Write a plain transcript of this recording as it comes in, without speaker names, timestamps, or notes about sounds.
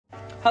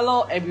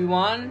Hello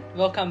everyone,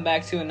 welcome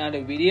back to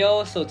another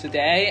video. So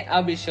today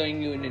I'll be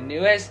showing you not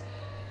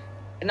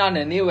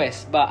the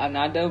newest, but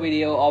another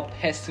video of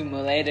Pet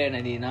Simulator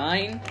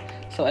 99.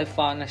 So I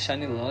found a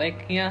shiny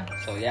lake here.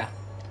 So yeah,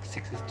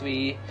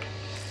 63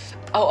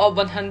 out of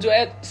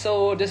 100.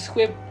 So the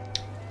script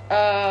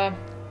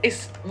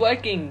is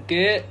working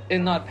good.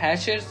 It's not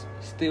patches,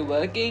 still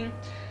working.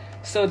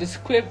 So the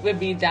script will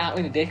be down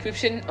in the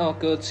description, or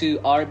go to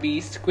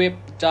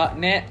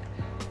rbscript.net.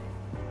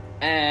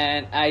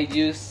 And I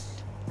use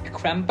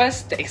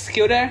Krampus, the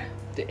executor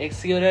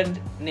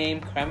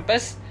named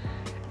Krampus.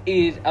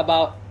 Is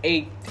about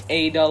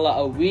 $8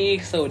 a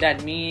week, so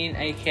that means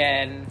I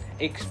can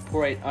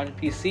export on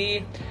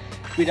PC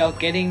without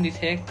getting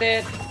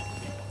detected.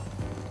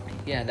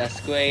 Yeah, that's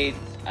great.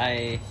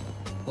 I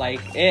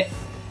like it.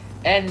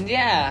 And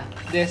yeah,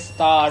 let's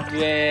start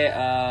with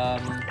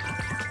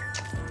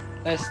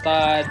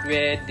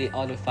the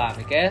other farm,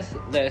 I guess.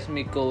 Let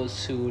me go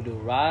to the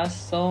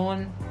last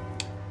zone.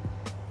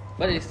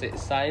 What is it?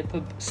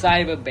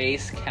 Cyber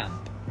base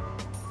camp.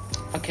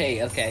 Okay.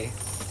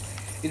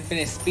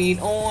 Infinite speed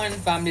on.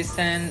 Farm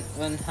descent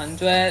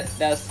 100.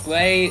 That's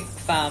great.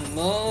 Farm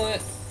mode.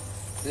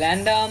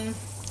 Random.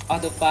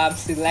 Auto farm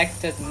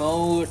selected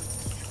mode.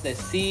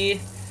 Let's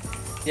see.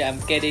 Yeah, I'm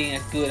getting a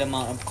good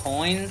amount of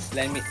coins.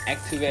 Let me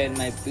activate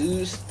my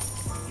boost.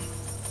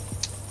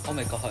 Oh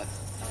my god.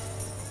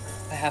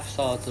 I have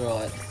sore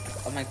throat.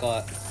 Oh my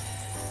god.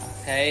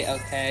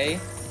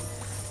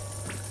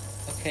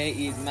 Okay,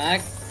 eat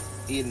Mac.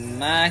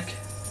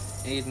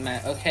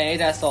 Okay,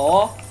 that's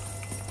all.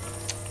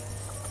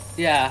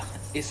 Yeah,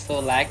 it's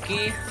so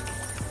laggy.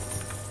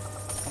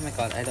 Oh my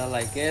god, I don't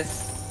like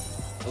this.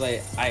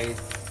 Wait, I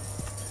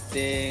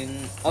think...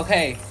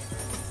 Okay,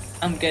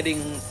 I'm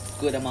getting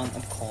good amount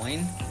of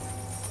coin.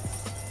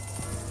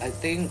 I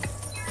think...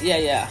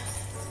 Yeah.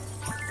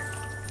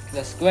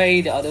 That's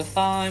great. The other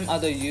farm,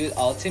 other use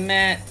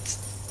ultimate.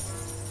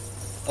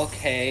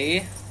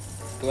 Okay,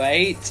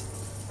 great.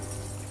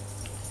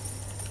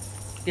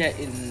 Yeah,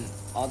 it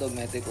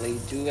automatically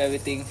do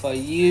everything for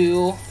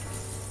you.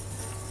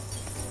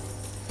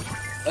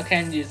 I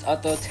can use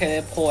auto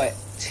teleport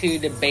to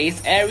the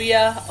base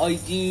area, or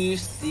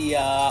use the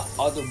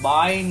auto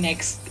buy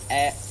next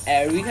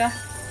area.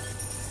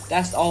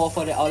 That's all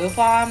for the auto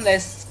farm.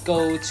 Let's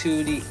go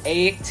to the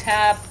egg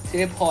tab,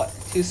 teleport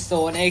to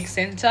zone egg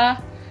center.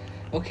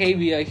 Okay,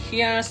 we are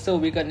here, so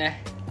we're gonna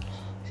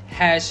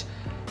hash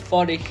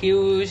for the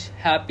huge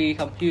happy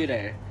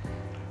computer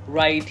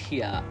right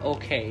here.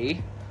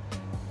 Okay,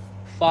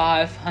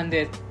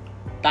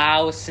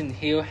 500,000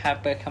 huge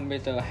happy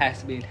computer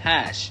has been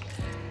hashed,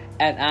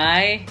 and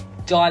I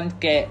don't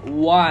get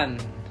one.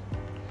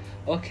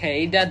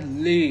 Okay, that's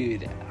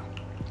rude.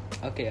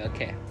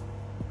 Okay.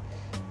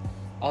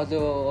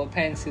 Although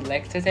open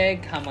selected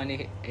egg, how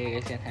many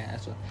eggs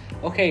has?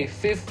 Okay,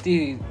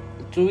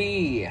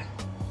 53.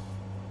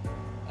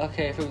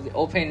 Okay, 50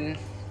 open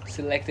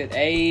selected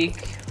egg.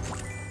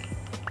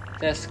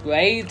 That's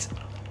great.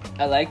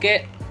 I like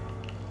it.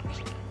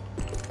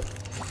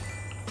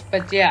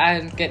 But yeah, I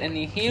don't get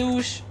any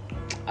huge.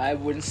 I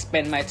wouldn't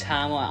spend my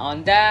time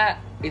on that.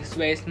 It's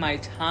waste my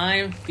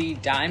time. Free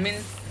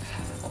diamond.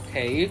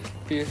 Okay,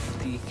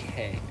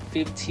 50k,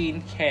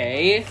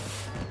 15k.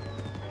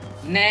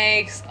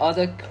 Next,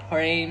 other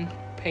claim,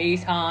 pay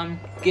time,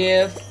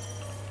 gift.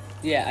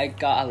 Yeah, I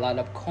got a lot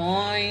of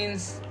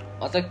coins.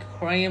 Other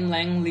claim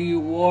lang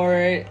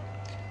reward.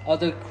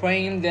 Other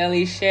claim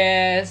daily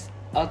shares.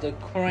 Other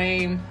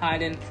claim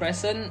hidden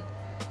present.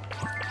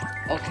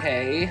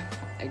 Okay,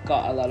 I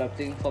got a lot of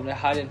things from the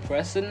hidden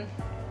present.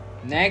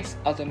 Next,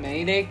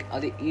 automatic,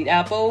 eat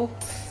apple,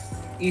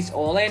 eat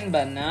orange,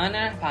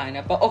 banana,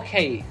 pineapple.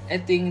 Okay, I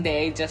think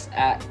they just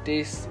add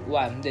this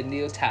one, the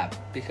new tab,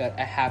 because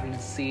I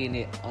haven't seen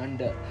it on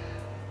the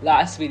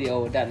last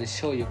video that I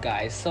show you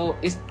guys. So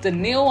it's the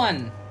new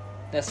one.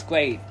 That's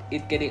great.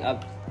 It's getting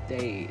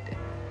updated.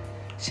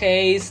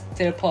 Chase,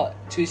 teleport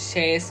to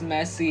chase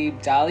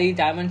massive daily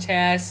diamond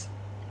chest.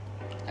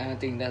 I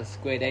think that's a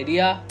great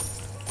idea.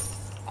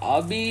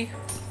 Obby.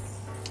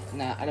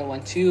 Nah, I don't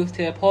want to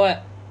teleport.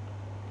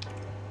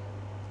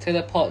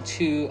 Teleport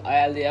to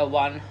area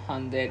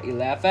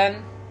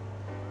 111.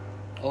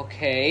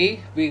 Okay,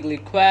 weekly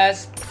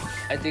quest.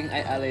 I think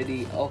I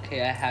already...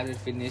 Okay, I haven't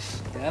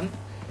finished them.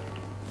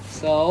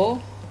 So,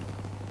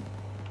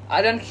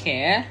 I don't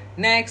care.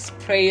 Next,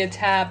 prayer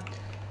tab.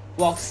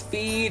 Walk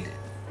speed.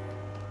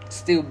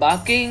 Still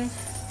bugging.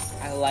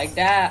 I like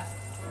that.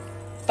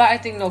 But I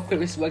think no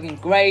clip is working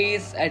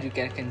great. As you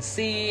guys can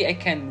see, I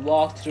can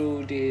walk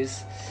through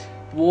this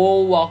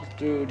wall, I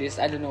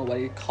don't know what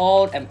it's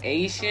called. I'm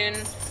Asian.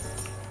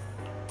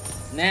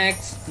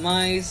 Next,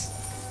 mice.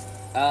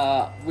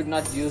 Would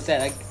not use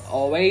that like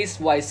always.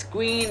 White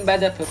screen,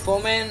 better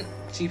performance,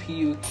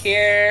 GPU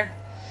care.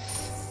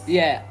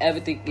 Yeah,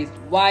 everything is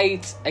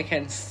white. I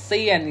can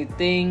see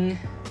anything.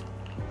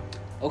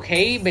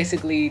 Okay,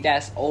 basically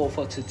that's all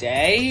for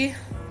today.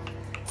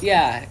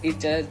 Yeah,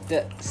 it's just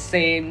the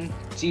same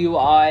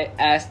GUI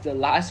as the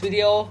last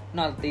video,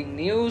 nothing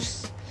new.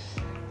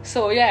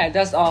 So yeah,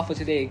 that's all for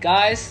today,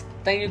 guys.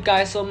 Thank you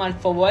guys so much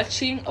for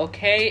watching.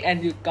 Okay,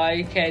 and you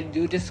guys can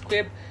do the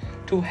script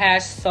to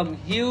hash some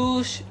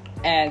huge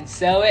and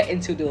sell it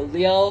into the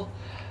real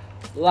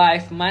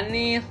life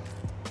money.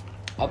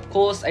 Of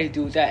course, I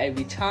do that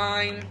every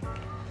time.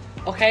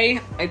 Okay,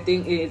 I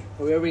think it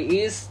really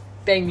is.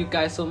 Thank you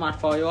guys so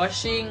much for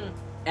watching,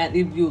 and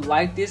if you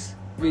like this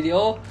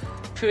video,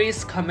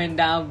 please comment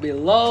down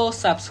below,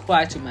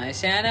 subscribe to my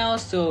channel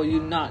so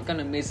you're not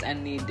gonna miss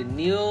any the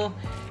new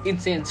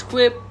insane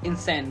script,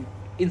 insane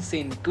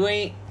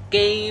great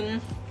game.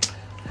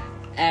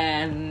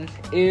 And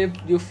if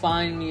you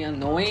find me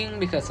annoying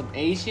because of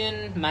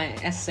Asian, my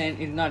accent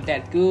is not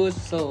that good.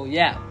 So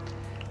yeah,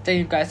 thank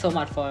you guys so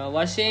much for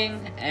watching,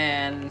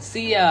 and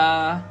see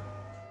ya.